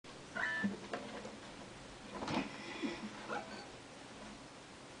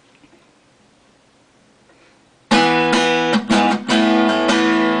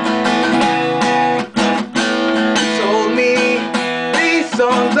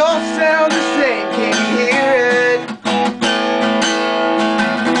all sound the same, can you hear it?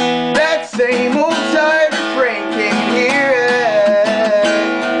 That same old tired refrain, can you hear it?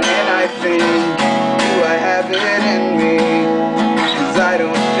 And I think, do I have it in me? 'Cause I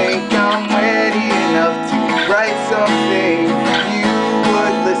don't think I'm ready enough to write something you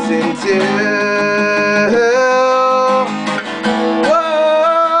would listen to.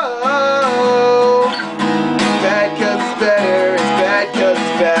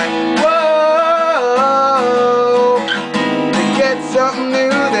 Something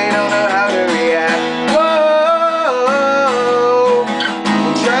new, they don't know how to react. Whoa,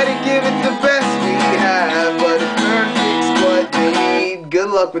 we'll try to give it the best we have, but if perfect's what they need, good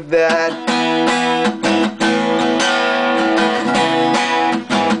luck with that.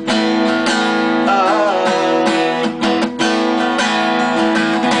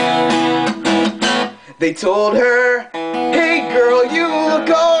 They told her, hey girl, you look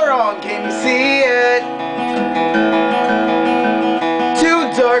all wrong, can you see it?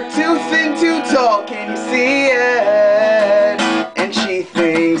 Too thin, too tall, can you see it? And she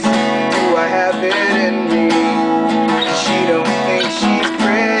thinks, do I have it in me? She don't think she's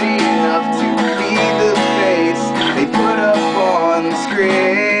pretty enough to be the face they put up on the screen.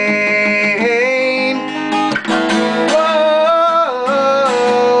 Whoa,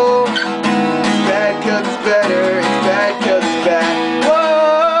 it's bad 'cause it's better, it's bad 'cause it's bad.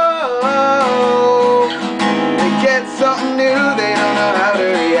 Whoa, they get something new, they don't know how to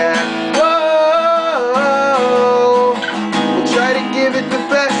react. Whoa, we'll try to give it the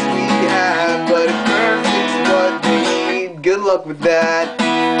best we have, but if perfect's what they need, good luck with that.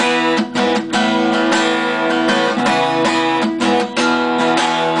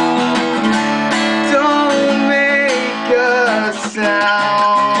 Don't make a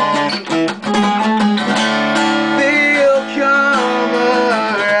sound, they'll come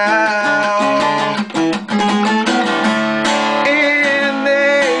around, and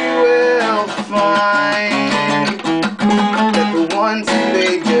they will find that the ones who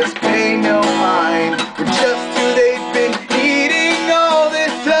they just pay no mind were just who they've been needing all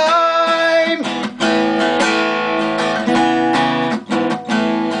this time.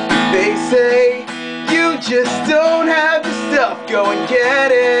 They say, you just don't have the stuff, go and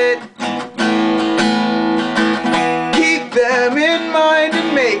get it. Keep them in mind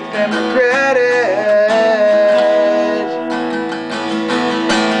and make them regret it.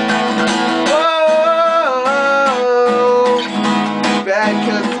 Whoa, it's bad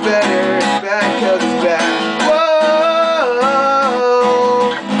 'cause it's better, it's bad 'cause it's bad. Whoa,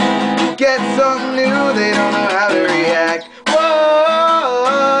 get something new, they don't know how